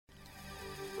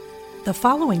The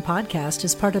following podcast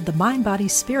is part of the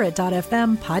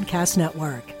MindBodySpirit.fm podcast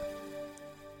network.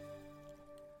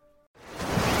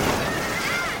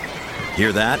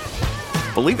 Hear that?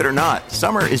 Believe it or not,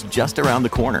 summer is just around the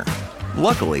corner.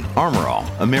 Luckily, Armor All,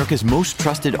 America's most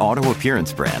trusted auto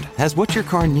appearance brand, has what your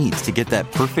car needs to get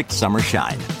that perfect summer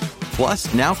shine.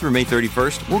 Plus, now through May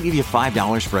 31st, we'll give you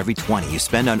 $5 for every $20 you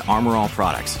spend on Armor All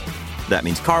products. That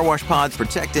means car wash pods,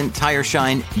 protectant, tire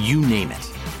shine, you name it.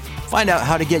 Find out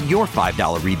how to get your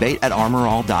 $5 rebate at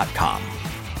armorall.com.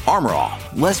 Armor All,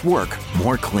 less work,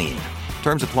 more clean.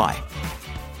 Terms apply.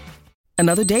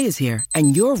 Another day is here,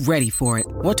 and you're ready for it.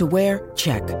 What to wear?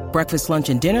 Check. Breakfast, lunch,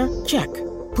 and dinner? Check.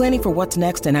 Planning for what's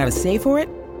next and how to save for it?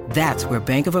 That's where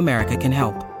Bank of America can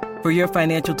help. For your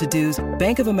financial to-dos,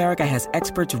 Bank of America has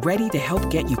experts ready to help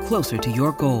get you closer to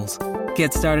your goals.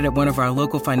 Get started at one of our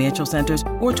local financial centers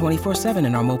or 24/7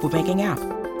 in our mobile banking app.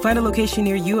 Find a location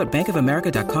near you at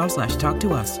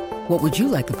bankofamerica.com/talktous. What would you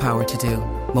like the power to do?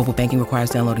 Mobile banking requires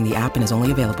downloading the app and is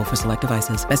only available for select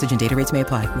devices. Message and data rates may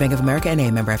apply. Bank of America N.A.,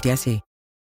 member FDIC.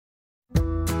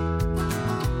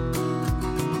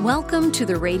 Welcome to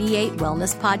the Radiate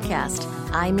Wellness Podcast.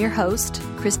 I'm your host,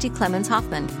 Christy Clemens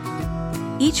Hoffman.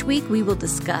 Each week we will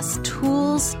discuss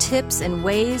tools, tips, and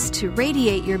ways to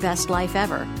radiate your best life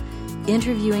ever,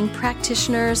 interviewing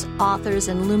practitioners, authors,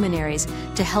 and luminaries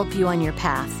to help you on your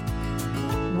path.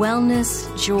 Wellness,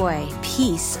 joy,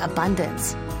 peace,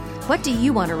 abundance. What do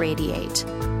you want to radiate?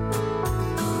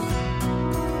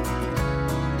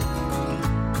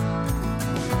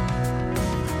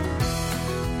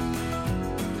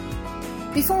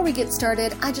 Before we get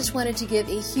started, I just wanted to give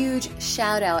a huge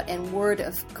shout out and word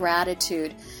of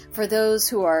gratitude for those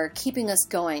who are keeping us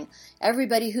going.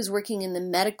 Everybody who's working in the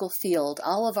medical field,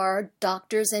 all of our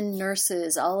doctors and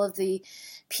nurses, all of the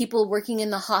people working in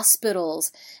the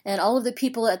hospitals, and all of the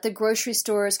people at the grocery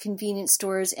stores, convenience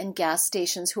stores, and gas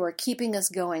stations who are keeping us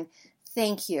going.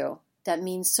 Thank you. That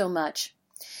means so much.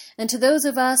 And to those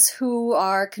of us who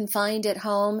are confined at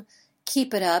home,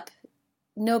 keep it up.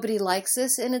 Nobody likes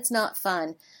this, and it's not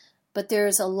fun, but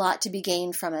there's a lot to be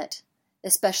gained from it,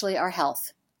 especially our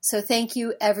health. So thank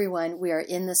you, everyone. We are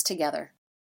in this together.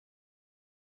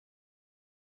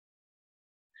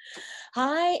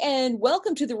 Hi, and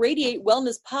welcome to the Radiate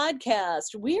Wellness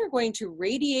Podcast. We are going to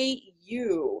radiate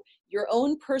you, your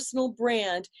own personal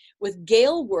brand, with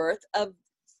Gail Worth of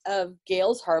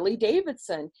Gail's Harley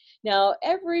Davidson. Now,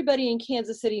 everybody in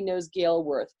Kansas City knows Gail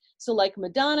Worth. So like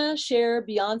Madonna, Cher,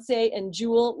 Beyonce, and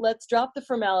Jewel, let's drop the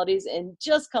formalities and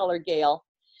just call her Gail.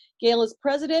 Gail is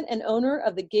president and owner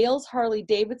of the Gail's Harley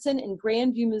Davidson in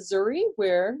Grandview, Missouri,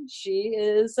 where she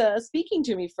is speaking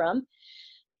to me from.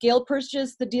 Gail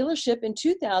purchased the dealership in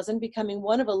 2000, becoming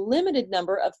one of a limited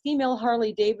number of female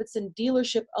Harley Davidson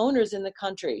dealership owners in the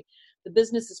country. The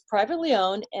business is privately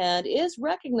owned and is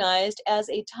recognized as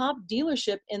a top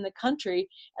dealership in the country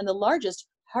and the largest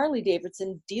Harley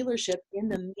Davidson dealership in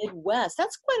the Midwest.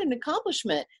 That's quite an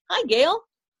accomplishment. Hi, Gail.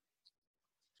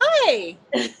 Hi.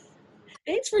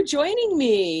 Thanks for joining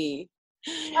me.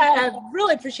 I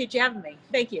really appreciate you having me.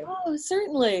 Thank you. Oh,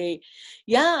 certainly.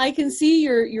 Yeah, I can see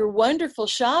your wonderful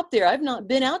shop there. I've not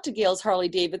been out to Gail's Harley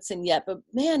Davidson yet, but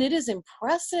man, it is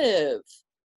impressive.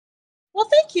 Well,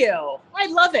 thank you. I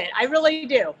love it. I really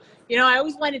do. You know, I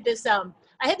always wanted this, I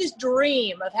had this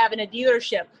dream of having a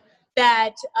dealership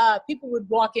that people would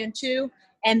walk into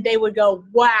and they would go,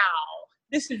 wow,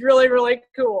 this is really, really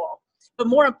cool. But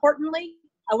more importantly,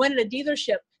 I wanted a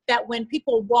dealership that when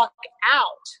people walk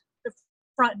out the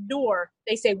front door,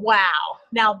 they say, wow,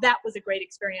 now that was a great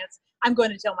experience. I'm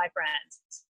going to tell my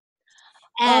friends.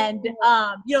 And,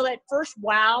 you know, that first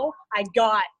wow I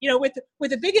got, you know,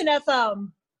 with a big enough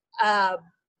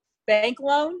bank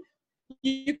loan,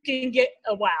 you can get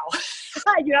a wow,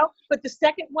 you know, but the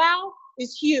second wow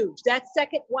is huge. That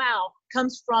second wow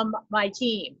comes from my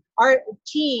team. Our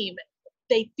team,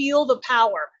 they feel the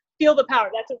power. Feel the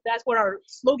power. That's what our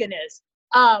slogan is.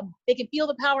 They can feel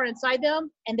the power inside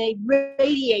them, and they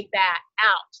radiate that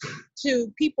out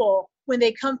to people when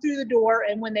they come through the door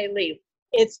and when they leave.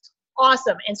 It's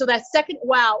awesome. And so that second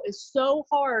wow is so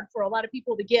hard for a lot of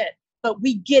people to get, but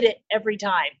we get it every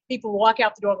time. People walk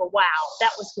out the door and go, wow,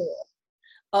 that was cool.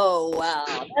 Oh,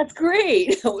 wow. That's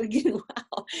great.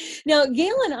 Wow. Now,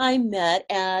 Gail and I met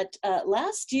at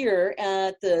last year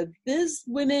at the Biz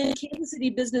Women Kansas City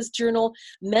Business Journal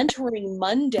Mentoring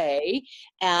Monday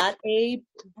at a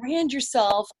Brand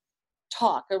Yourself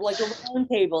talk, or like a round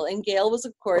table. And Gail was,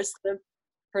 of course, the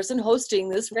person hosting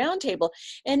this roundtable,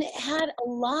 and it had a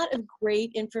lot of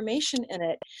great information in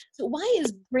it. So why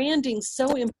is branding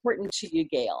so important to you,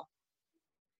 Gail?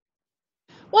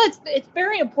 Well, it's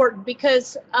very important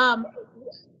because,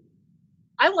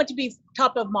 I want to be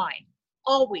top of mind,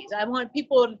 always. I want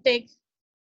people to think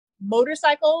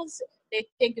motorcycles, they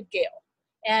think of Gail.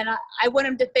 And I want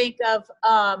them to think of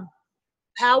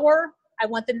power, I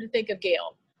want them to think of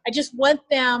Gail. I just want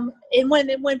them, and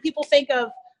when people think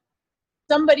of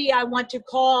somebody I want to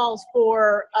call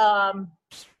for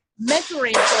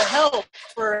mentoring, for help,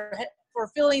 for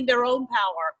feeling their own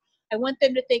power, I want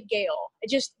them to think Gail.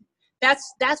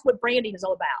 That's what branding is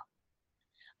all about.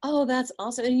 Oh, that's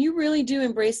awesome. And you really do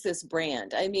embrace this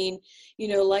brand. I mean,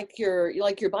 like your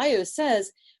bio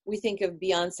says, we think of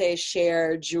Beyonce,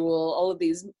 Cher, Jewel, all of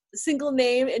these single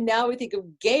name, and now we think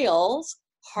of Gail's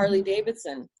Harley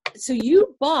Davidson. So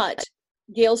you bought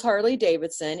Gail's Harley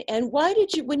Davidson, and why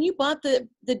did you, when you bought the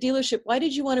dealership, why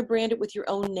did you want to brand it with your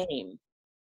own name?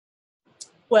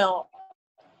 Well,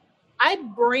 I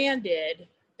branded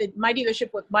my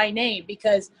dealership with my name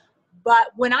but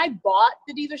when I bought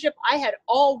the dealership, I had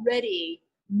already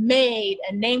made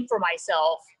a name for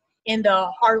myself in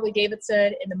the Harley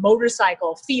Davidson, in the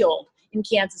motorcycle field in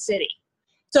Kansas City.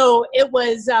 So it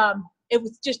was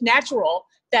just natural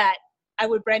that I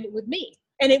would brand it with me.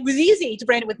 And it was easy to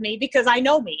brand it with me because I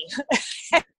know me.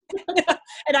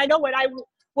 And I know what I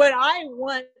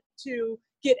want to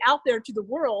get out there to the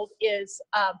world is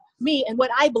me and what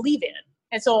I believe in.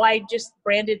 And so I just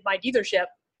branded my dealership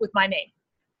with my name.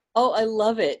 Oh, I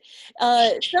love it.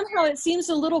 Somehow it seems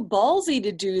a little ballsy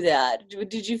to do that.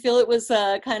 Did you feel it was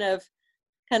kind of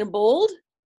bold?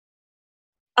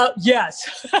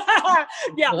 Yes.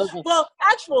 Yeah. Well,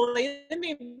 actually, let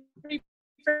me rephrase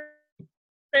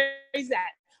that.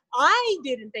 I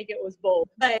didn't think it was bold,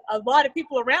 but a lot of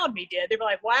people around me did. They were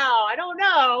like, wow, I don't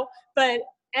know. But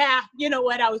you know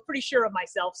what? I was pretty sure of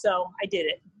myself, so I did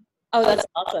it. Oh, that's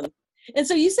awesome. And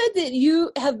so you said that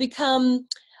you have become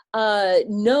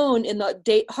known in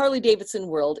the Harley Davidson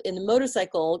world, in the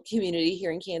motorcycle community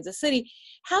here in Kansas City.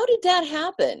 How did that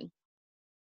happen?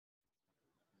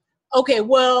 Okay,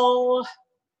 well,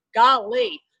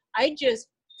 golly, I just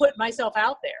put myself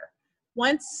out there.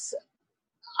 Once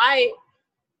I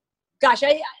got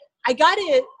it,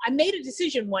 I made a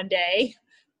decision one day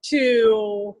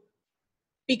to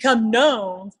become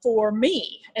known for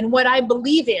me and what I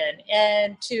believe in,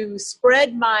 and to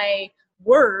spread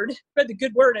the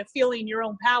good word of feeling your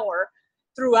own power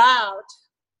throughout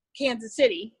Kansas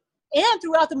City and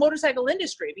throughout the motorcycle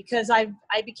industry, because I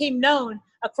became known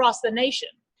across the nation.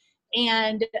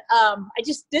 And I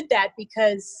just did that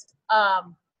because, I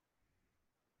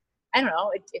don't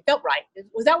know, it felt right.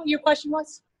 Was that what your question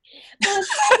was?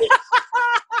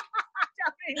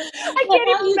 I can't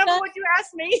even remember what you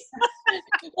asked me.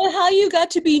 Well, how you got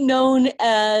to be known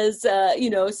as,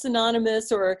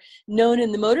 synonymous or known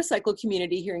in the motorcycle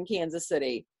community here in Kansas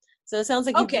City. So it sounds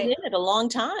like you've been in it a long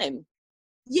time.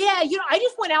 Yeah, I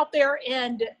just went out there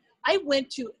and I went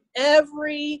to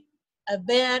every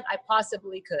event I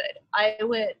possibly could. I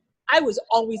was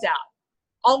always out,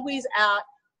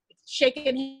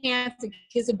 shaking hands and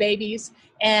kissing babies,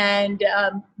 and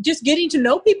just getting to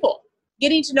know people,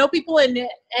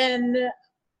 and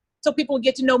so people would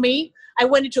get to know me. I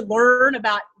wanted to learn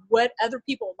about what other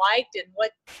people liked and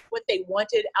what they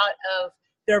wanted out of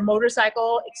their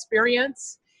motorcycle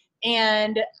experience,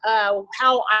 and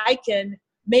how I can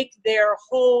make their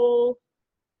whole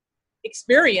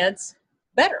experience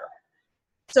better.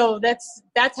 So that's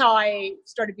how I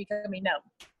started becoming known.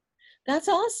 That's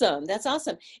awesome.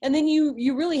 And then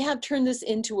you really have turned this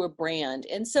into a brand.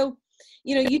 And so,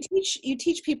 you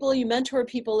teach people, you mentor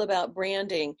people about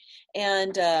branding.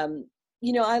 And,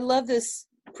 I love this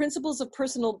principles of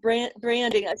personal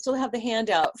branding. I still have the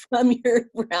handout from your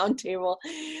roundtable.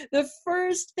 The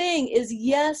first thing is,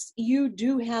 yes, you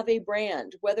do have a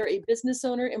brand, whether a business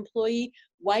owner, employee,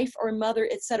 wife, or mother,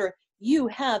 etc. You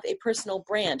have a personal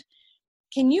brand.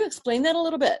 Can you explain that a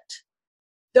little bit?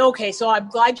 Okay, so I'm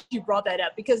glad you brought that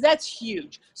up, because that's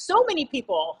huge. So many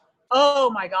people, oh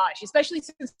my gosh, especially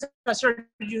since I started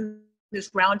doing this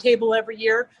roundtable every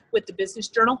year with the Business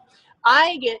Journal,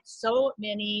 I get so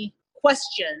many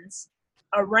questions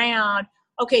around,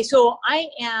 okay, so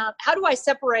how do I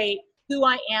separate who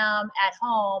I am at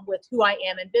home with who I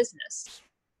am in business?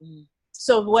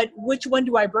 So which one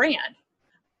do I brand?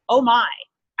 Oh my,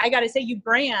 I got to say, you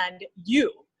brand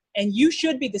you. And you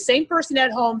should be the same person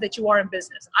at home that you are in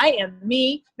business. I am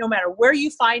me, no matter where you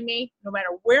find me, no matter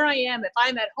where I am. If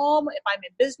I'm at home, if I'm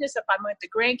in business, if I'm with the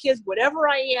grandkids, whatever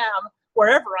I am,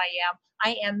 wherever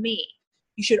I am me.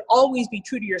 You should always be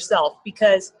true to yourself,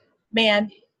 because,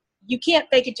 man, you can't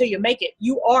fake it till you make it.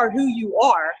 You are who you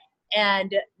are,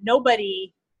 and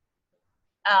nobody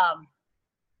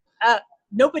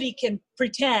can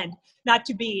pretend not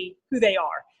to be who they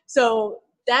are. So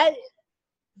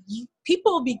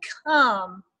people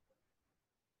become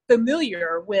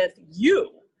familiar with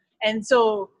you. And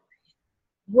so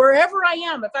wherever I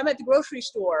am, if I'm at the grocery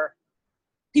store,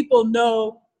 people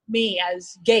know me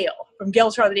as Gail from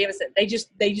Gail's Harley Davidson. They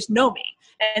just know me.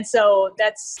 And so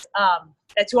that's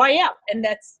who I am. And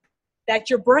that's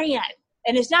your brand.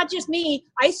 And it's not just me.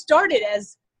 I started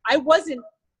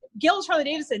Gail's Harley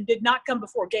Davidson did not come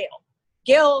before Gail.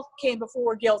 Gail came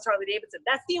before Gail's Harley Davidson.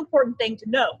 That's the important thing to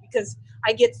know, because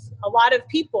I get a lot of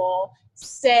people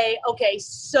say, okay,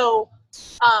 so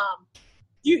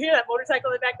do you hear that motorcycle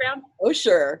in the background? Oh,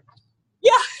 sure.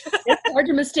 Yeah. It's hard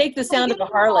to mistake the sound of a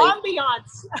Harley.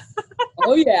 Ambiance.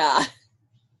 Oh, yeah.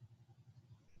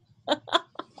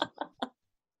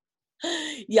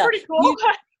 Yeah. Pretty cool.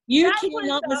 You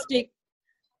cannot mistake.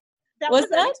 That was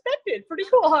unexpected. Pretty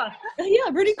cool, huh?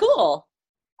 Yeah, pretty cool.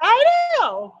 I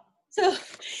know. So,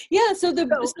 yeah, so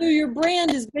your brand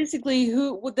is basically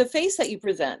the face that you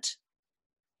present.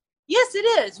 Yes,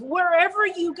 it is. Wherever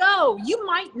you go, you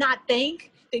might not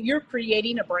think that you're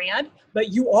creating a brand,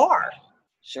 but you are.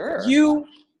 Sure. You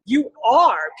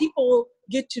are. People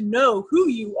get to know who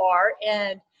you are,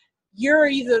 and you're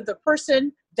either the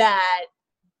person that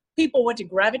people want to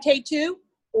gravitate to,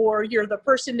 or you're the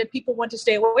person that people want to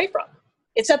stay away from.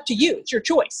 It's up to you. It's your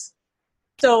choice.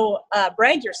 So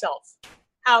brand yourself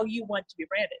how you want to be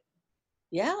branded.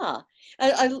 Yeah.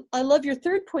 I love your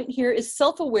third point here is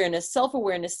self-awareness,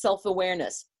 self-awareness,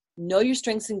 self-awareness. Know your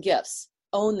strengths and gifts.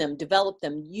 Own them, develop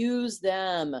them, use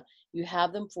them. You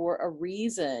have them for a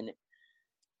reason.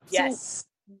 Yes.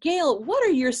 So, Gail, what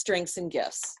are your strengths and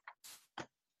gifts?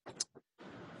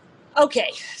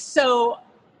 Okay. So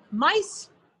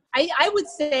I would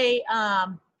say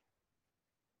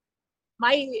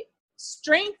my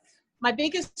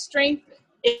biggest strength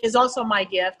is also my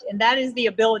gift, and that is the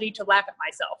ability to laugh at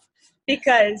myself,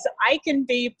 because I can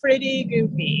be pretty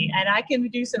goofy and I can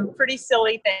do some pretty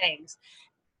silly things,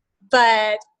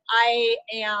 but I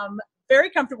am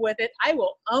very comfortable with it. I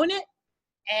will own it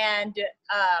and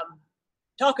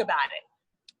talk about it.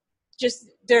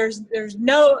 Just there's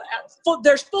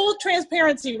full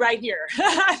transparency right here.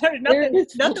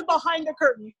 There's nothing behind the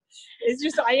curtain. It's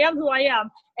just I am who I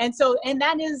am, and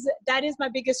that is my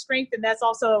biggest strength, and that's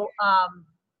also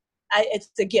it's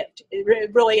a gift.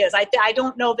 It really is. I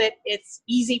don't know that it's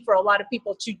easy for a lot of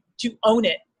people to own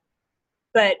it,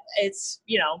 but it's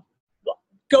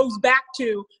goes back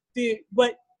to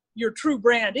what your true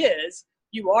brand is.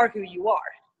 You are who you are.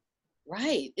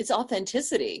 Right. It's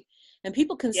authenticity. And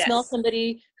people can smell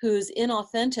somebody who's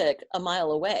inauthentic a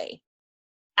mile away.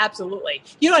 Absolutely.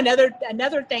 Another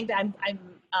thing that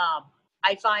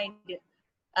I find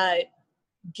a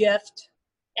gift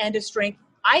and a strength.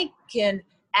 I can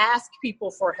ask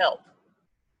people for help.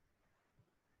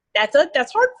 That's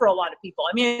hard for a lot of people.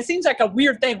 I mean, it seems like a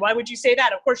weird thing. Why would you say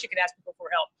that? Of course you can ask people for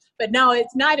help. But no,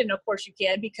 it's not. And of course you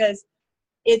can, because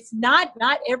it's not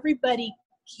everybody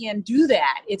can do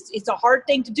that. It's a hard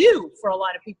thing to do for a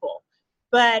lot of people.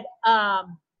 But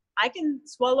I can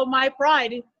swallow my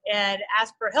pride and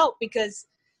ask for help, because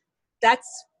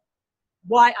that's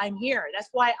why I'm here. That's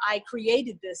why I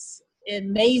created this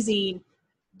amazing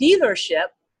dealership.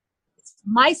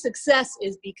 My success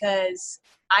is because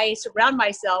I surround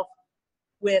myself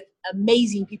with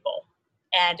amazing people,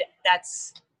 and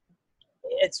it's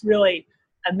really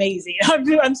amazing.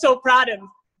 I'm so proud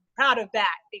of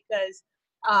that, because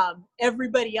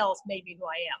everybody else made me who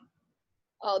I am.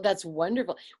 Oh, that's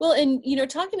wonderful. Well, and,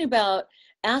 talking about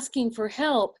asking for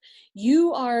help,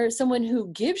 you are someone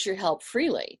who gives your help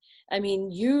freely. I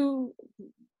mean, you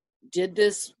did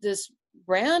this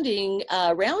branding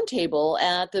roundtable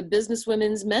at the Business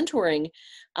Women's Mentoring.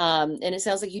 And it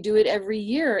sounds like you do it every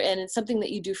year, and it's something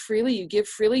that you do freely. You give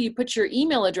freely. You put your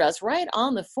email address right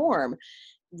on the form.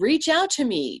 Reach out to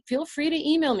me. Feel free to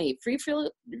email me.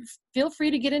 Feel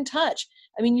free to get in touch.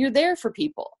 I mean, you're there for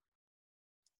people.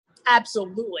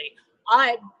 Absolutely.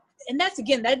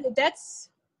 That's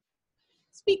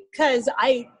because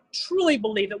I truly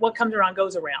believe that what comes around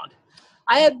goes around.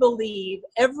 I believe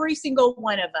every single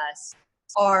one of us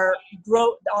are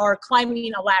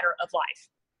climbing a ladder of life.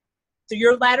 So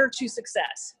your ladder to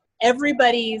success.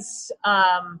 Everybody's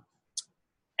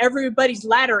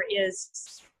ladder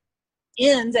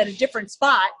ends at a different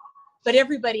spot, but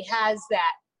everybody has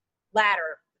that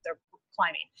ladder that they're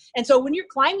climbing. And so when you're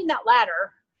climbing that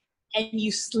ladder and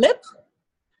you slip,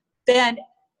 then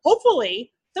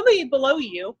hopefully somebody below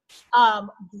you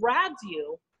grabs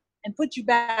you and puts you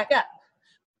back up.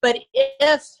 But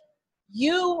if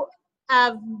you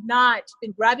have not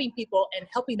been grabbing people and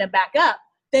helping them back up,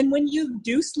 then when you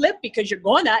do slip, because you're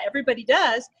going to, everybody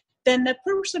does, then the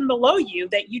person below you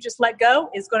that you just let go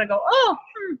is going to go, oh,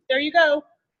 there you go.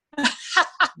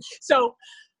 So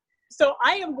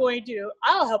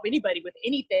I'll help anybody with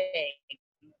anything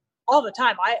all the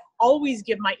time. I always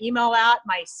give my email out,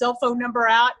 my cell phone number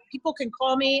out. People can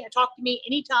call me and talk to me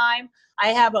anytime. I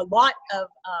have a lot of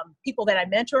people that I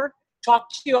mentor, talk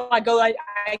to. I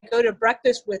go to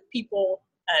breakfast with people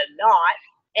a lot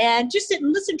and just sit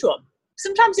and listen to them.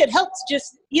 Sometimes it helps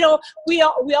just, we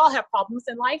all have problems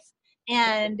in life.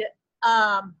 And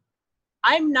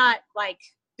I'm not like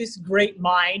this great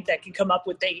mind that can come up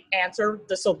with the answer,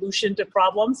 the solution to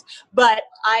problems, but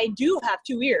I do have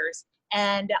 2 ears.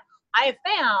 And I have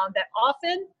found that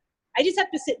often I just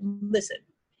have to sit and listen.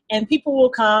 And people will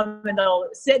come and they'll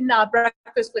sit and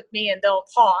breakfast with me and they'll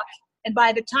talk. And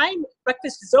by the time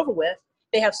breakfast is over with,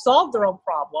 they have solved their own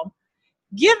problem,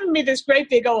 given me this great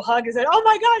big old hug and said, oh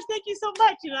my gosh, thank you so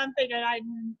much. And I'm thinking, I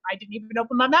didn't even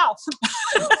open my mouth.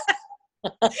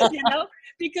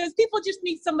 Because people just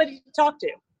need somebody to talk to.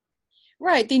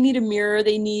 Right. They need a mirror.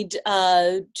 They need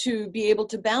to be able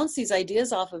to bounce these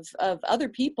ideas off of other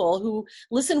people who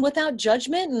listen without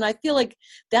judgment. And I feel like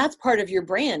that's part of your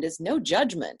brand is no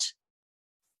judgment.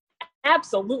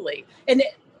 Absolutely. And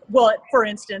for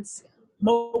instance,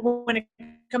 when it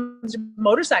comes to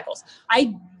motorcycles,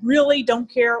 I really don't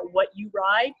care what you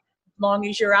ride as long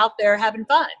as you're out there having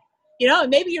fun.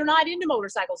 Maybe you're not into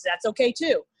motorcycles. That's okay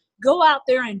too. Go out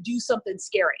there and do something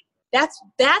scary. That's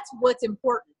what's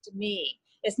important to me.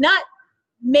 It's not,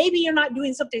 maybe you're not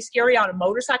doing something scary on a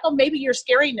motorcycle. Maybe your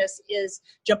scariness is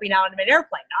jumping out of an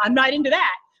airplane. I'm not into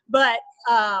that, but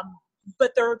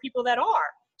there are people that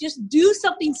are. Just do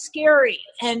something scary,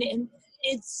 and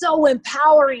it's so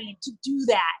empowering to do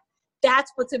that.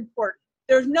 That's what's important.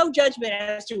 There's no judgment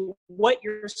as to what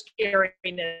your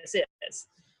scariness is,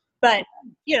 but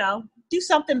do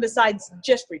something besides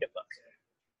just read a book.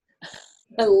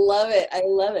 I love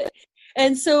it.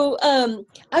 And so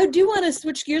I do want to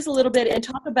switch gears a little bit and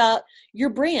talk about your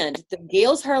brand, the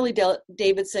Gail's Harley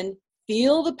Davidson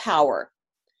Feel the Power.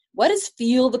 What is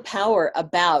Feel the Power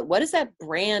about? What is that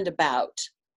brand about?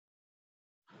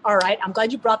 All right. I'm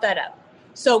glad you brought that up.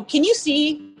 So can you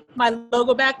see my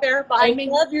logo back there behind me?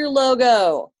 I love your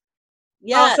logo.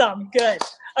 Yeah. Awesome. Good.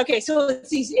 Okay. So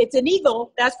it's an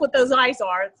eagle. That's what those eyes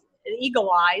are.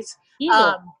 Eagle eyes.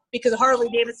 Eagle. Because Harley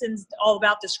Davidson's all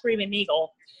about the screaming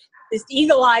eagle. It's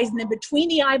eagle eyes, and then between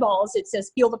the eyeballs, it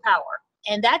says feel the power.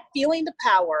 And that feeling the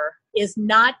power is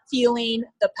not feeling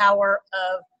the power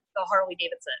of the Harley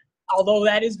Davidson, although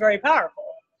that is very powerful.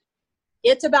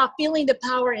 It's about feeling the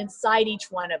power inside each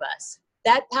one of us.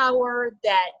 That power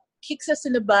that kicks us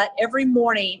in the butt every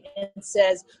morning and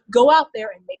says, go out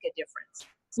there and make a difference.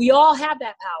 We all have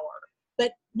that power,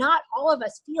 but not all of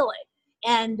us feel it.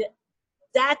 And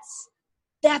that's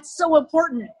so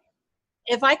important.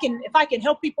 If I can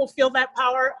help people feel that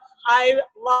power, I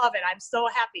love it. I'm so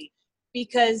happy,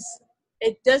 because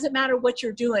it doesn't matter what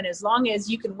you're doing as long as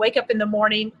you can wake up in the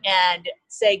morning and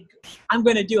say, I'm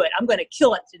going to do it. I'm going to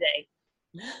kill it today.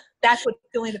 That's what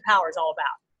feeling the power is all about.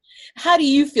 How do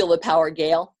you feel the power,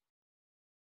 Gail?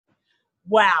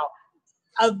 Wow.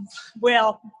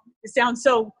 Well, it sounds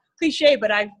so cliche,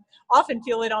 but I often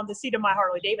feel it on the seat of my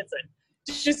Harley Davidson.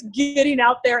 Just getting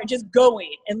out there and just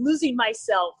going and losing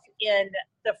myself in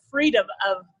the freedom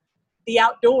of the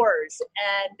outdoors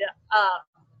and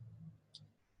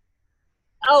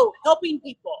helping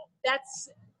people. That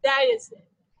is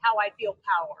how I feel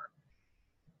power.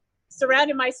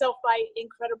 Surrounding myself by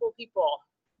incredible people.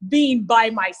 Being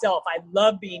by myself. I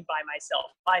love being by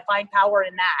myself. I find power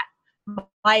in that.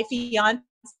 My fiance,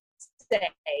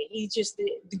 he's just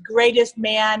the greatest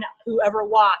man who ever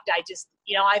walked. I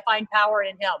find power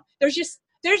in him. There's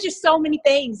just so many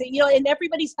things that, and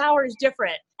everybody's power is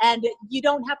different, and you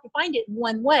don't have to find it in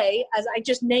one way, as I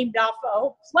just named off a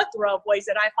whole plethora of ways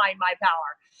that I find my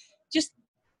power.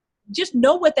 Just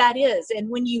know what that is. And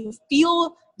when you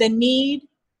feel the need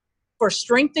for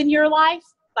strength in your life,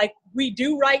 like we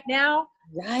do right now,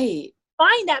 right,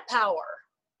 find that power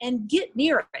and get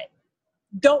near it.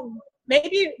 Don't,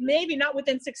 maybe not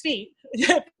within 6 feet.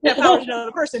 That power's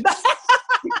another person.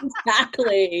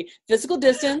 Exactly. Physical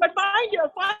distance. But find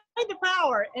the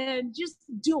power and just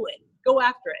do it. Go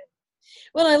after it.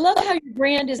 Well, I love how your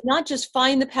brand is not just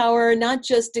find the power, not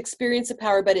just experience the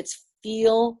power, but it's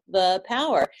feel the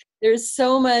power. There's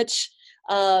so much,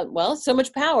 so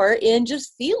much power in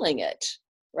just feeling it,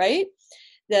 right?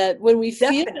 That when we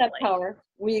feel that power,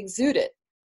 we exude it.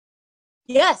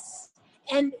 Yes.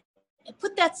 And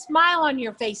put that smile on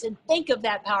your face and think of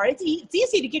that power. It's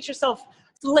easy to get yourself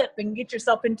flip and get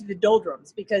yourself into the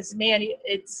doldrums, because man,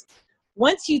 it's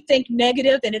once you think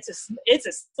negative, then it's a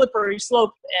slippery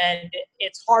slope and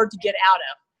it's hard to get out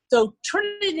of. So turn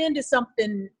it into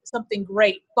something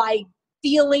great by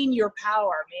feeling your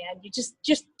power, man. You just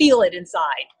feel it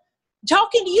inside.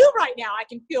 Talking to you right now, I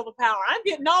can feel the power. I'm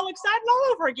getting all excited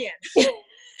all over again.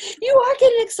 You are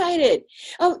getting excited.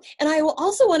 And I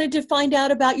also wanted to find out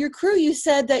about your crew. You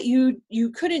said that you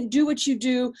couldn't do what you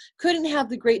do, couldn't have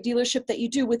the great dealership that you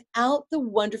do without the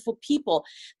wonderful people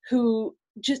who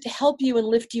just help you and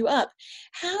lift you up.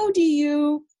 How do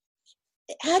you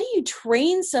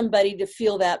train somebody to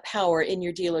feel that power in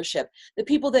your dealership? The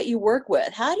people that you work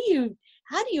with, how do you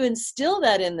instill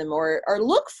that in them or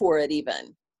look for it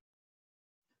even?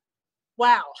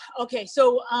 Wow. Okay.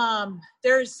 So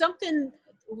there's something.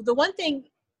 The one thing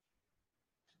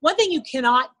you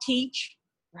cannot teach,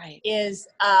 right, is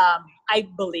I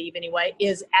believe anyway,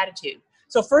 is attitude.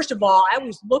 So first of all, I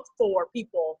always look for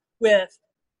people with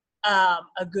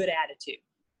a good attitude.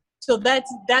 So that's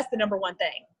the number one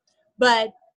thing.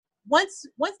 But once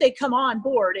they come on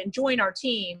board and join our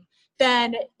team,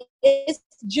 then it's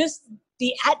just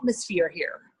the atmosphere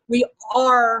here. We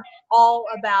are all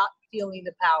about feeling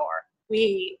the power.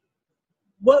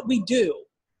 What we do.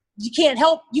 You can't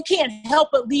help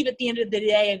but leave at the end of the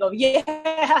day and go, yeah,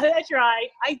 that's right.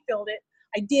 I felt it.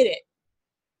 I did it.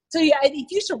 So yeah,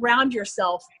 if you surround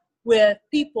yourself with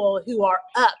people who are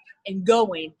up and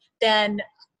going, then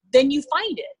you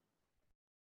find it.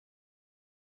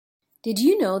 Did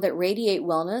you know that Radiate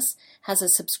Wellness has a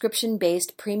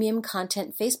subscription-based premium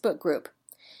content Facebook group?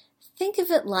 Think of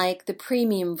it like the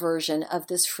premium version of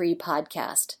this free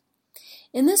podcast.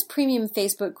 In this premium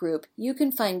Facebook group, you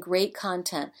can find great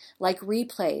content like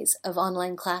replays of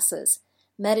online classes,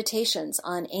 meditations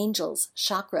on angels,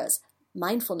 chakras,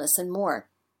 mindfulness, and more,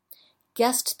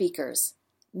 guest speakers,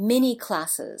 mini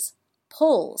classes,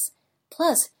 polls,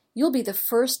 plus you'll be the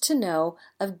first to know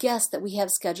of guests that we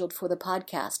have scheduled for the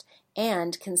podcast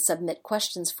and can submit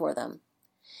questions for them.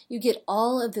 You get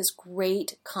all of this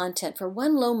great content for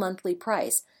one low monthly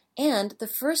price, and the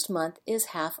first month is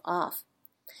half off.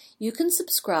 You can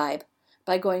subscribe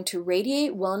by going to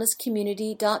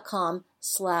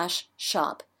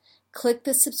radiatewellnesscommunity.com/shop. Click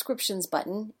the subscriptions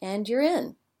button and you're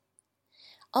in.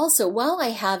 Also, while I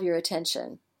have your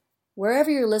attention, wherever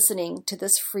you're listening to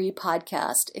this free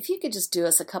podcast, if you could just do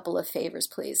us a couple of favors,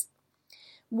 please.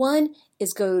 One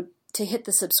is go to hit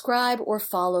the subscribe or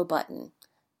follow button.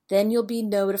 Then you'll be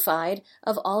notified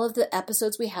of all of the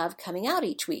episodes we have coming out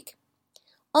each week.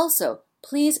 Also,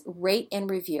 please rate and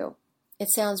review. It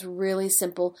sounds really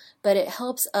simple, but it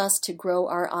helps us to grow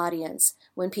our audience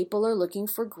when people are looking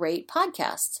for great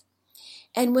podcasts.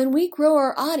 And when we grow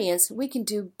our audience, we can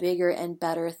do bigger and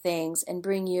better things and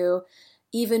bring you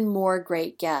even more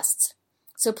great guests.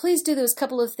 So please do those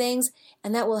couple of things,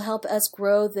 and that will help us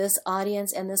grow this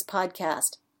audience and this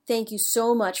podcast. Thank you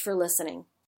so much for listening.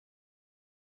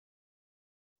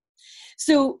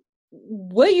 So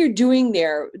what you're doing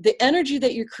there, the energy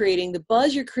that you're creating, the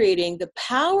buzz you're creating, the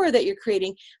power that you're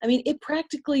creating, I mean, it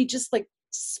practically just like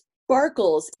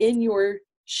sparkles in your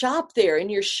shop there, in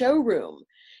your showroom.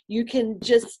 You can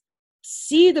just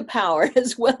see the power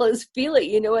as well as feel it.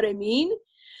 You know what I mean?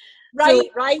 Right,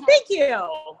 right. Thank you.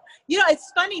 You know, it's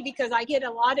funny because I get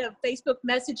a lot of Facebook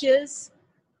messages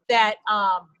that,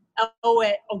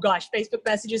 Facebook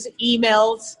messages,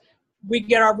 emails. We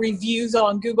get our reviews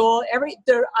on Google.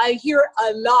 I hear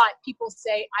a lot. People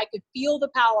say, I could feel the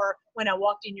power when I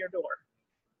walked in your door.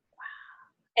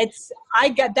 Wow.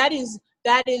 That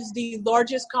is the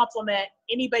largest compliment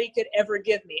anybody could ever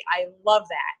give me. I love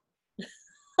that.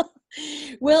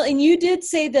 Well, and you did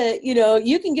say that,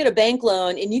 you can get a bank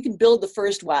loan and you can build the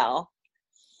first wow,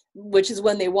 which is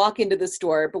when they walk into the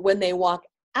store. But when they walk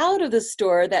out of the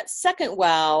store, that second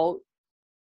wow,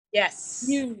 yes,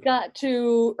 you've got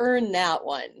to earn that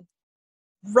one.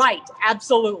 Right.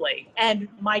 Absolutely. And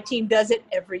my team does it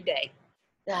every day.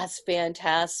 That's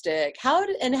fantastic. How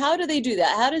do they do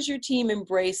that? How does your team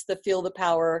embrace the Feel the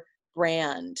Power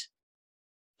brand?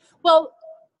 Well,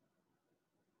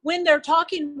 when they're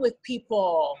talking with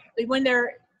people, when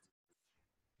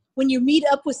you meet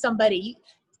up with somebody,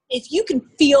 if you can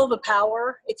feel the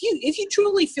power, if you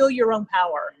truly feel your own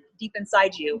power deep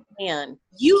inside you,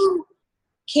 you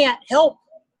can't help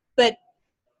but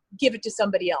give it to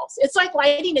somebody else. It's like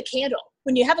lighting a candle.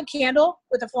 When you have a candle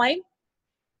with a flame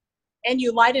and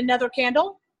you light another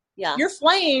candle, your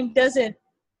flame doesn't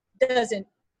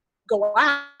go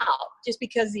out just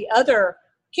because the other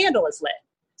candle is lit.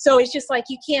 So it's just like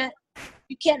you can't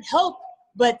help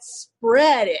but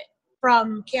spread it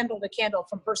from candle to candle,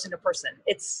 from person to person.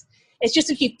 It's just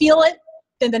if you feel it,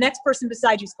 then the next person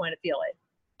beside you is going to feel it.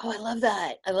 Oh, I love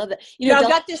that. I love that. I've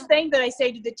got this thing that I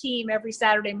say to the team every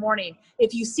Saturday morning.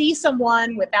 If you see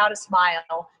someone without a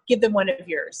smile, give them one of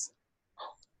yours.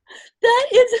 That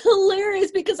is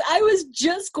hilarious because I was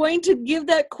just going to give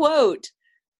that quote.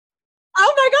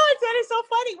 Oh my God, that is so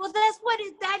funny. Well,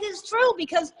 that is true,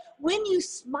 because when you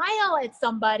smile at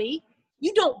somebody,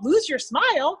 you don't lose your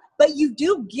smile, but you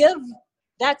do give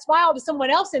that smile to someone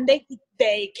else, and they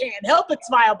can't help but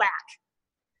smile back.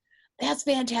 That's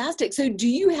fantastic. So do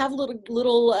you have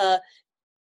little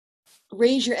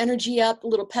raise your energy up,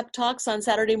 little pep talks on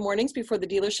Saturday mornings before the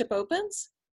dealership opens?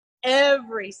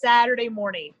 Every Saturday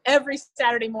morning.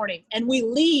 And we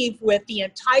leave with the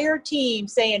entire team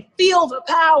saying, feel the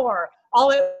power,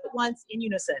 all at once in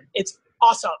unison. It's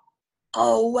awesome.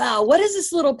 Oh, wow. What is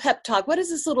this little pep talk? What does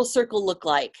this little circle look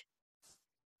like?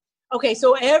 Okay,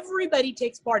 so everybody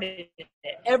takes part in it.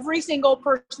 Every single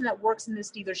person that works in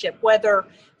this dealership, whether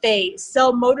they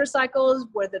sell motorcycles,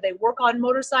 whether they work on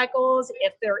motorcycles,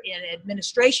 if they're in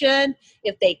administration,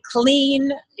 if they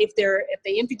clean, if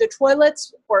they empty the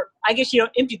toilets, or I guess you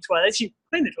don't empty the toilets, you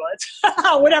clean the toilets,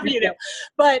 whatever you do.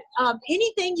 But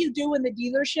anything you do in the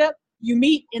dealership, you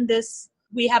meet in this,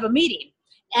 we have a meeting.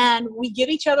 And we give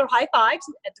each other high fives.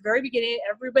 At the very beginning,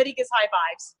 everybody gets high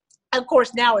fives. Of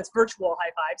course, now it's virtual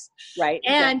high fives. Right.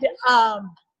 And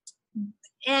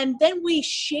and then we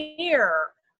share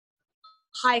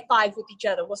high fives with each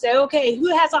other. We'll say, okay,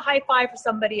 who has a high five for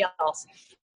somebody else?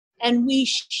 And we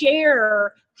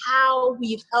share how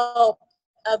we've helped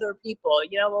other people.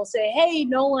 We'll say, hey,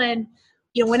 Nolan,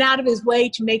 went out of his way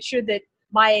to make sure that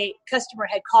my customer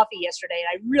had coffee yesterday.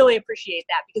 And I really appreciate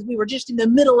that, because we were just in the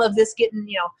middle of this getting,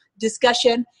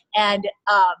 discussion. And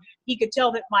he could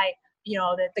tell that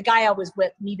that the guy I was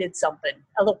with needed something,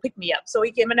 a little pick me up. So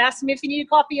he came and asked me if he needed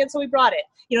coffee, and so we brought it.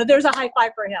 There's a high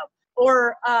five for him.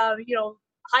 Or,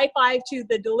 high five to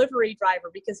the delivery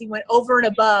driver, because he went over and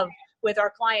above with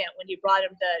our client when he brought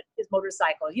him his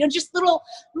motorcycle. Just little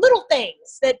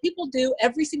things that people do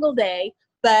every single day,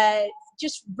 but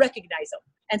just recognize them.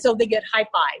 And so they get high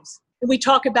fives. And we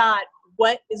talk about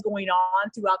what is going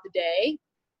on throughout the day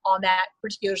on that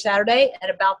particular Saturday, and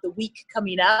about the week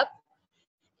coming up.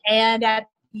 And at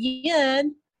the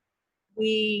end,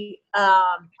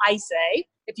 I say,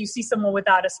 if you see someone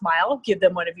without a smile, give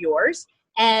them one of yours.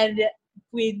 And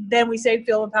we say,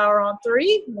 feel the power on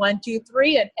 3, 1, 2,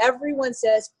 3. And everyone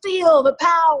says, feel the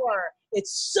power.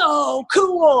 It's so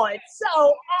cool. It's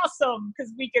so awesome,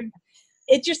 because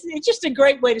it's just a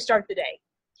great way to start the day.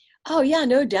 Oh yeah,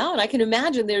 no doubt. I can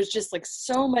imagine there's just like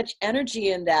so much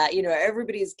energy in that.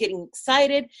 Everybody's getting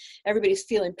excited, everybody's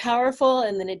feeling powerful,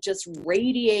 and then it just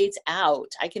radiates out.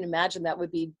 I can imagine that would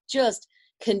be just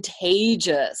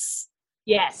contagious.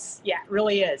 Yes, yeah, it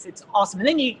really is. It's awesome. And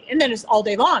then it's all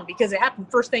day long, because it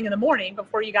happened first thing in the morning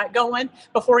before you got going,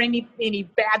 before any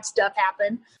bad stuff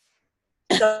happened.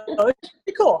 So it's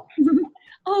pretty cool.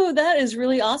 Oh, that is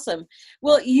really awesome.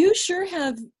 Well, you sure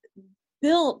have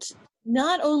built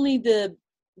not only the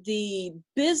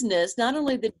business, not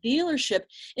only the dealership,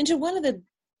 into one of the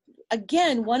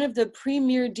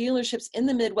premier dealerships in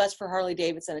the Midwest for Harley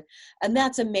Davidson. And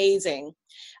that's amazing.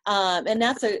 And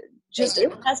that's a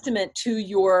testament to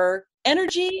your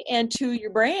energy and to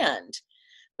your brand.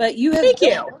 But you have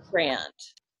built a brand.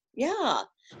 Yeah.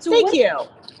 So Thank you.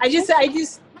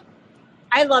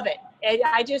 I love it.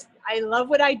 I love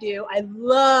what I do. I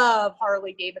love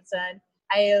Harley Davidson.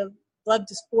 I love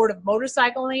the sport of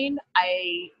motorcycling.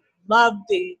 I love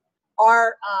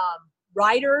our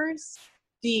riders,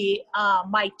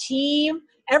 my team,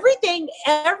 everything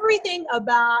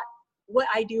about what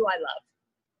I do, I love.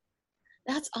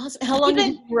 That's awesome. How long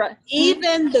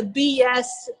even the BS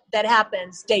that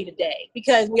happens day to day,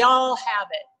 because we all have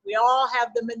it. We all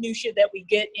have the minutia that we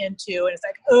get into, and it's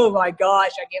like, oh my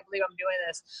gosh, I can't believe I'm doing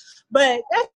this. But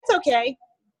that's okay,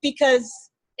 because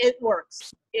it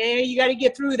works. You got to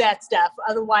get through that stuff.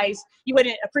 Otherwise, you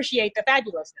wouldn't appreciate the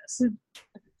fabulousness.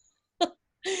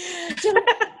 So,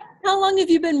 how long have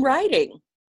you been riding?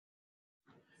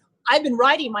 I've been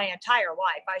riding my entire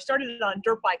life. I started on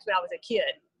dirt bikes when I was a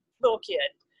little kid.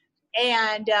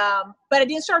 And, but I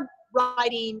didn't start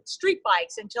riding street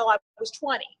bikes until I was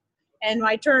 20. And when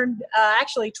I turned,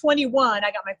 21,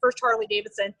 I got my first Harley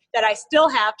Davidson that I still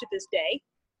have to this day.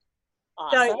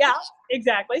 Awesome. So yeah,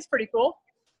 exactly. It's pretty cool.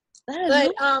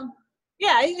 But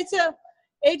yeah, it's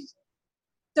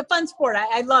a fun sport.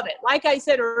 I love it. Like I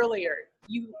said earlier,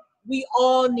 we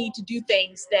all need to do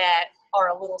things that are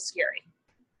a little scary.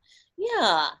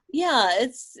 Yeah.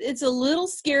 It's a little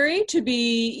scary to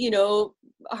be,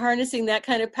 harnessing that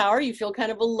kind of power. You feel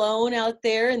kind of alone out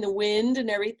there in the wind and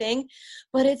everything,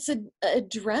 but it's an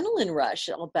adrenaline rush,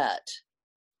 I'll bet.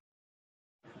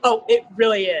 Oh, it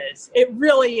really is. It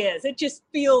really is. It just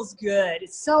feels good.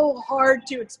 It's so hard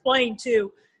to explain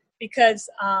too, because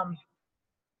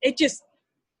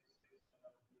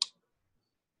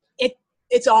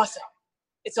it's awesome.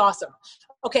 It's awesome.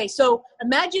 Okay, so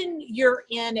imagine you're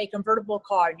in a convertible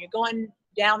car and you're going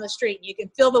down the street and you can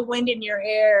feel the wind in your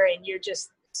hair and you're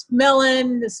just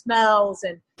smelling the smells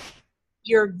and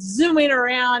you're zooming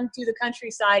around through the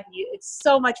countryside. It's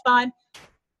so much fun.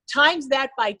 Times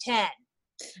that by 10.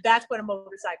 That's what a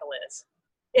motorcycle is.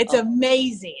 It's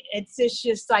amazing. It's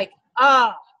just like,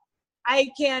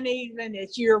 I can't even.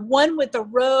 You're one with the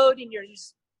road and you're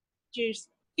just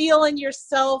feeling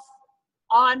yourself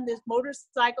on this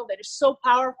motorcycle that is so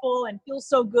powerful and feels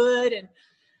so good. And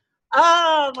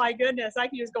oh my goodness, I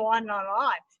can just go on and on and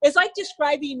on. It's like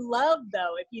describing love,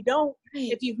 though.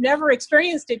 If you've never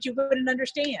experienced it, you wouldn't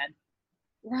understand.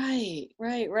 Right.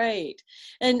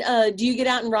 And do you get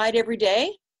out and ride every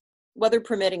day? Weather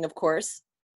permitting, of course.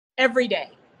 Every day.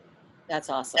 That's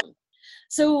awesome.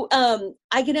 So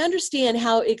I can understand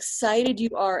how excited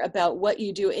you are about what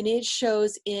you do, and it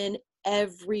shows in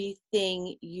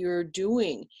everything you're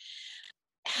doing.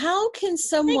 How can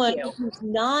someone who's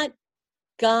not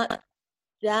got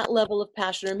that level of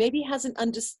passion, or maybe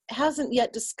hasn't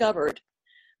yet discovered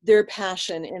their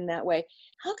passion in that way,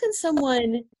 how can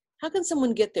someone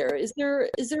get there? Is there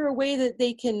a way that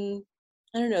they can,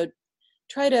 I don't know,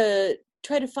 try to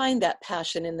find that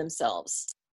passion in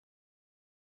themselves?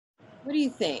 What do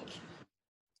you think?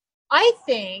 I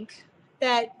think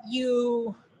that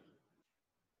you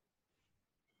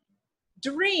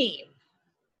dream.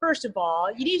 First of all,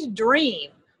 you need to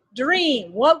dream.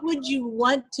 Dream. What would you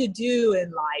want to do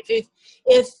in life?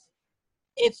 If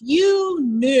you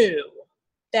knew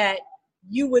that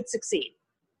you would succeed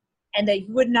and that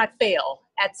you would not fail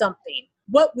at something,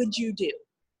 what would you do?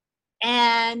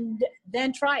 And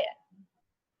then try it.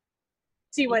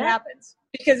 See what happens.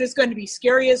 Because it's going to be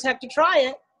scary as heck to try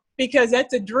it, because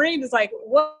that's a dream. It's like,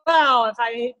 wow, if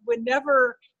I would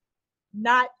never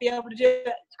not be able to do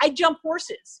it. I jump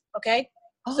horses, okay?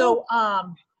 Oh. So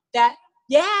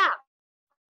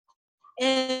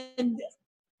and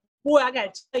boy, I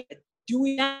got to tell you,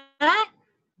 doing that,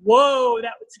 whoa,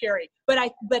 that was scary.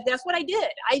 But that's what I did.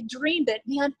 I dreamed that,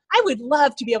 man, I would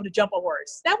love to be able to jump a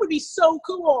horse. That would be so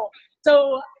cool.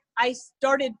 So I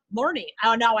started learning.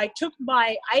 I took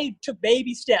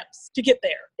baby steps to get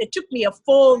there. It took me a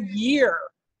full year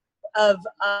of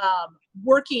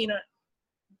working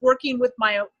with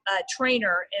my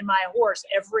trainer and my horse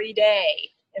every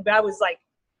day. And I was like,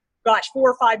 4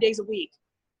 or 5 days a week,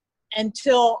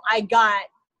 until I got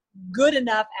good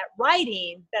enough at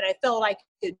riding that I felt I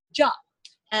could jump.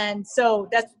 And so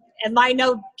and I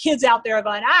know kids out there are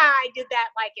going, I did that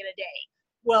like in a day.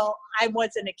 Well, I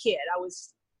wasn't a kid. I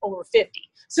was over 50.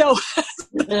 So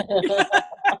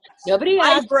nobody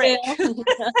asked. So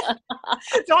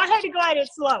I had to go at it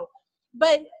slow.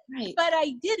 But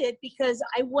I did it because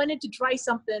I wanted to try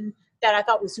something that I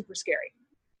thought was super scary.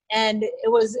 And it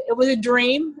was a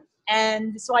dream.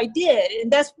 And so I did.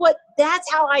 And that's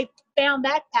how I found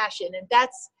that passion. And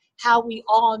that's how we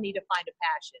all need to find a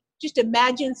passion. Just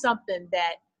imagine something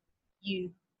that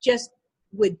you just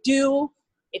would do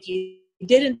if you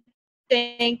didn't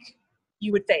think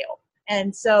you would fail.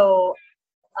 And so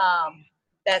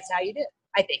that's how you did,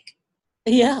 I think.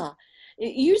 Yeah.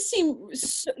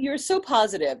 You're so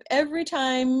positive. Every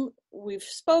time we've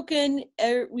spoken,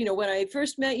 when I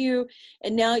first met you,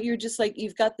 and now you're just like,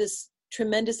 you've got this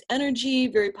tremendous energy,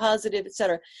 very positive,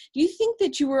 etc. Do you think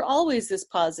that you were always this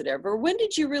positive, or when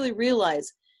did you really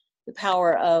realize the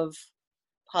power of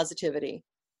positivity?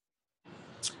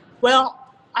 Well,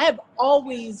 I have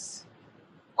always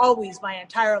my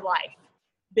entire life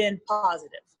been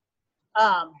positive.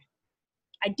 I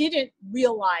didn't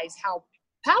realize how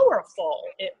powerful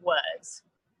it was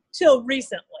till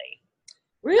recently.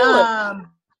 Really?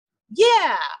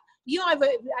 Yeah. I've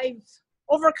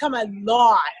overcome a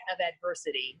lot of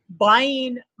adversity,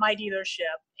 buying my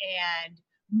dealership and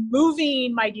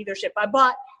moving my dealership. I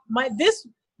bought this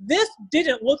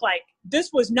didn't look like,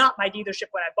 this was not my dealership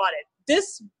when I bought it.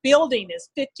 This building is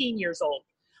 15 years old.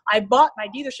 I bought my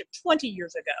dealership 20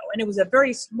 years ago, and it was a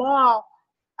very small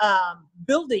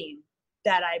building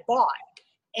that I bought.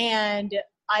 And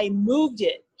I moved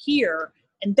it here,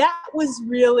 and that was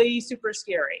really super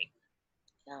scary.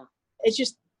 Yeah. It's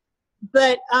just,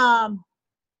 but I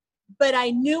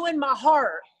knew in my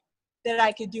heart that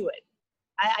I could do it.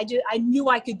 I knew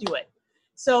I could do it.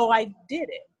 So I did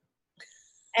it.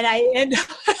 And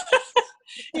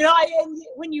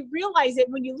when you realize it,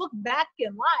 when you look back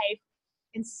in life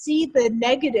and see the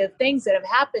negative things that have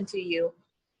happened to you,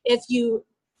 if you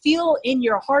feel in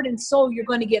your heart and soul you're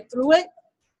going to get through it,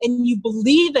 and you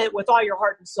believe it with all your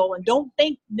heart and soul, and don't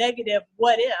think negative,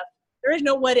 what if, there is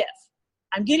no what if,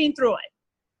 I'm getting through it,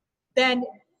 then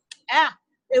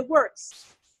it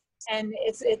works. And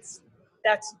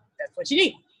that's what you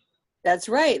need. That's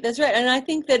right. And I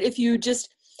think that if you just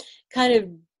kind of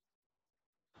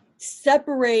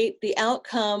separate the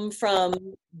outcome from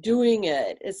doing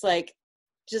it, it's like,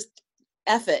 just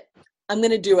F it. I'm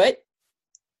going to do it.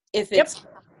 If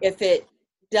it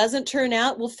doesn't turn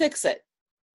out, we'll fix it.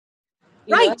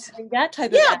 You know, that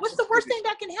type of action. What's the worst thing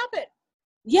that can happen?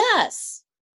 Yes,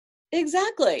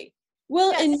 exactly.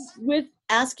 Well, and with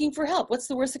asking for help, what's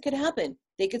the worst that could happen?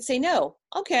 They could say no.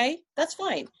 Okay, that's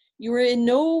fine. You were in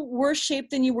no worse shape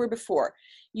than you were before.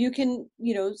 You can,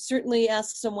 certainly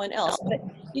ask someone else. But,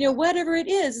 whatever it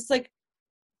is, it's like,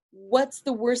 what's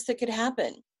the worst that could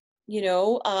happen?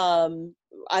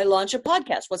 I launch a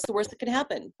podcast. What's the worst that could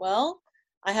happen? Well,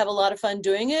 I have a lot of fun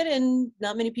doing it, and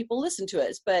not many people listen to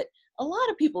us, but a lot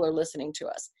of people are listening to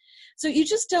us. So you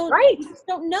just don't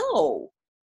know.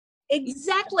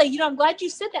 Exactly. I'm glad you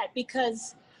said that,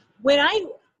 because when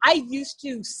I used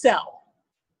to sell,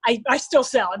 I still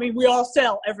sell. I mean, we all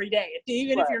sell every day.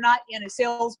 Even if you're not in a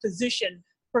sales position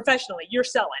professionally, you're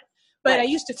selling. But I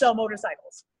used to sell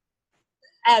motorcycles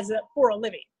for a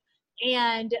living.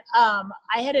 And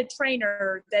I had a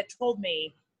trainer that told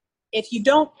me, if you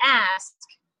don't ask,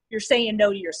 you're saying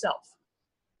no to yourself.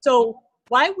 So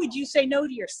why would you say no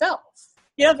to yourself?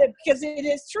 Because it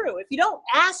is true. If you don't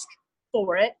ask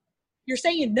for it, you're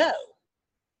saying no.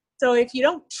 So if you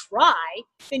don't try,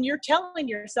 then you're telling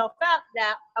yourself that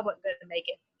I wasn't going to make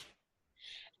it.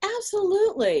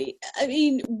 Absolutely. I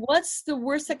mean, what's the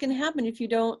worst that can happen if you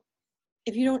don't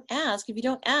ask? If you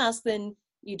don't ask, then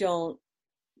you don't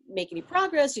make any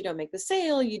progress. You don't make the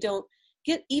sale. You don't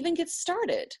get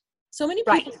started. So many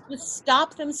people just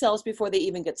stop themselves before they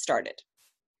even get started.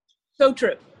 So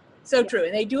true. So true.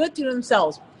 And they do it to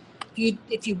themselves.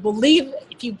 If you believe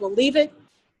it,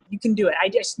 you can do it. I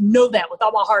just know that with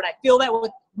all my heart. I feel that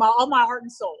with all my heart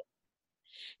and soul.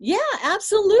 Yeah,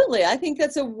 absolutely. I think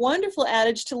that's a wonderful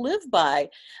adage to live by.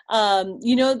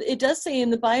 It does say in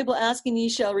the Bible, ask and ye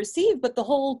shall receive, but the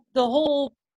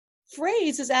whole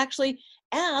phrase is actually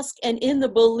ask, and in the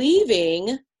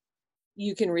believing,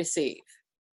 you can receive.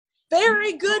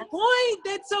 Very good point.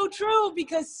 That's so true,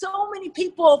 because so many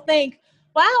people think,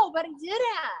 wow, but I did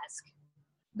ask.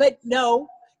 But no,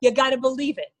 you got to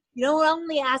believe it. You don't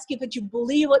only ask it, but you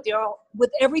believe it with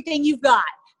everything you've got,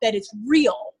 that it's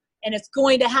real and it's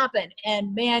going to happen.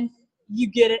 And man, you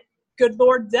get it. Good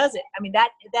Lord does it. I mean, that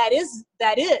is,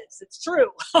 it's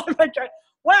true.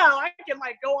 Wow, I can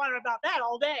go on about that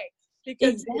all day,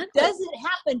 because it doesn't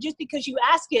happen just because you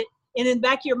ask it and in the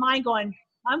back of your mind going,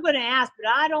 I'm going to ask, but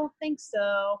I don't think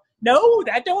so. No,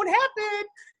 that don't happen.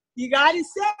 You got to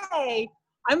say,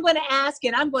 I'm going to ask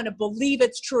and I'm going to believe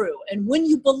it's true. And when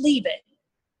you believe it,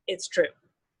 it's true.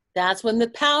 That's when the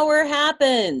power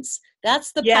happens.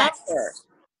 That's the power.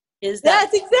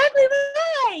 That's exactly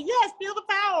right. Yes, feel the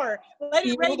power. Let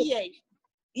it radiate.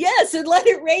 Yes, and let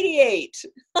it radiate.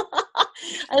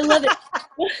 I love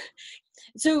it.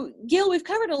 So, Gail, we've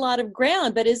covered a lot of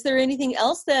ground, but is there anything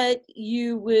else that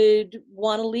you would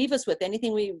want to leave us with?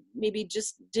 Anything we maybe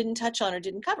just didn't touch on or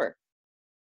didn't cover?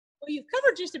 Well, you've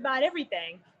covered just about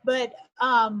everything, but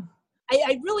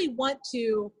I really want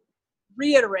to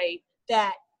reiterate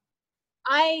that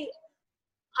I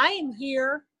am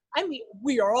here. I mean,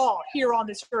 we are all here on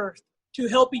this earth to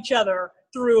help each other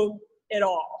through it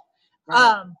all.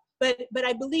 Right. But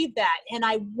I believe that, and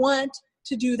I want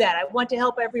to do that. I want to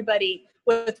help everybody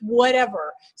with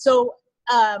whatever. So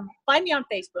find me on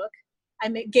Facebook.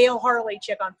 I'm at Gail Harley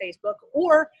Chick on Facebook,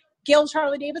 or Gail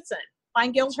Harley Davidson.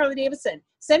 Find Gail Harley Davidson.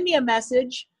 Send me a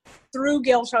message through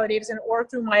Gail Harley Davidson or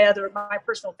through my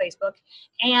personal Facebook,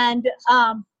 and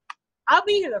I'll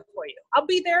be there for you. I'll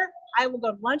be there. I will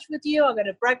go to lunch with you. I'll go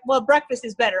to breakfast. Well, breakfast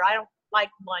is better. I don't like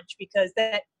lunch because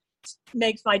that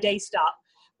makes my day stop.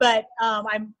 But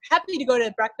I'm happy to go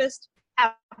to breakfast,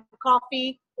 have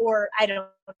coffee, or I don't know.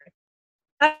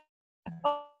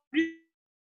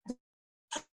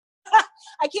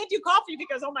 I can't do coffee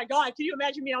because, oh my God, can you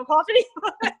imagine me on coffee?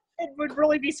 It would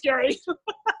really be scary.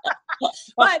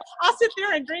 But I'll sit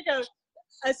there and drink a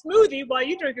smoothie while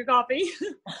you drink a coffee.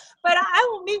 But I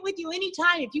will meet with you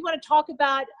anytime. If you want to talk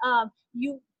about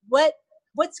what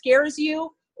scares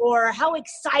you, or how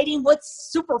exciting, what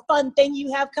super fun thing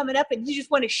you have coming up, and you just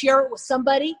want to share it with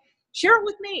somebody, share it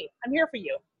with me. I'm here for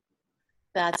you.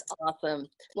 That's awesome.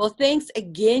 Well, thanks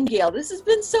again, Gail. This has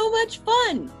been so much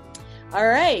fun. All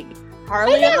right.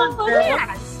 Harley.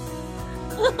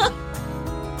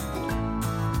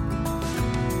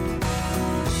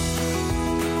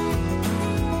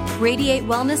 Radiate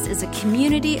Wellness is a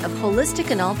community of holistic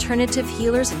and alternative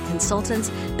healers and consultants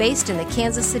based in the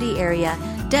Kansas City area,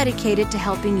 dedicated to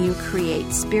helping you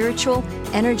create spiritual,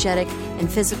 energetic,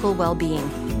 and physical well-being.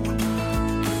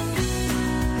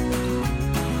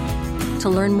 To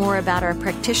learn more about our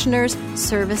practitioners,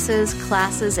 services,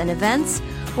 classes, and events,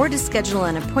 or to schedule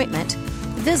an appointment,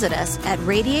 visit us at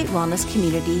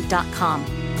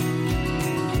radiatewellnesscommunity.com.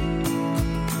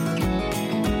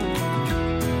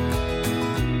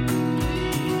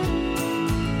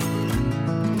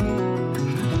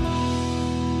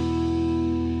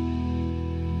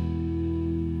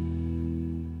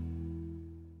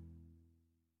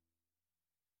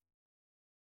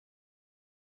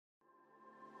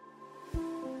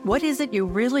 What is it you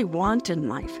really want in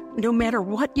life? No matter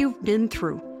what you've been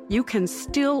through, you can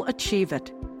still achieve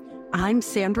it. I'm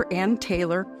Sandra Ann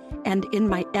Taylor, and in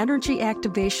my Energy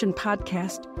Activation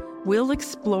podcast, we'll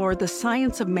explore the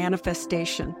science of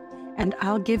manifestation, and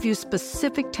I'll give you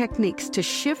specific techniques to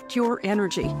shift your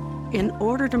energy in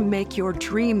order to make your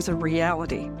dreams a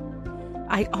reality.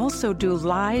 I also do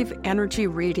live energy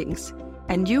readings,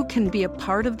 and you can be a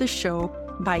part of the show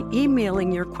by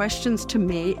emailing your questions to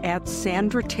me at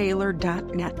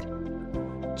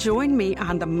sandrataylor.net. Join me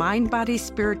on the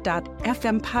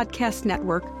mindbodyspirit.fm podcast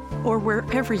network or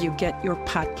wherever you get your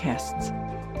podcasts.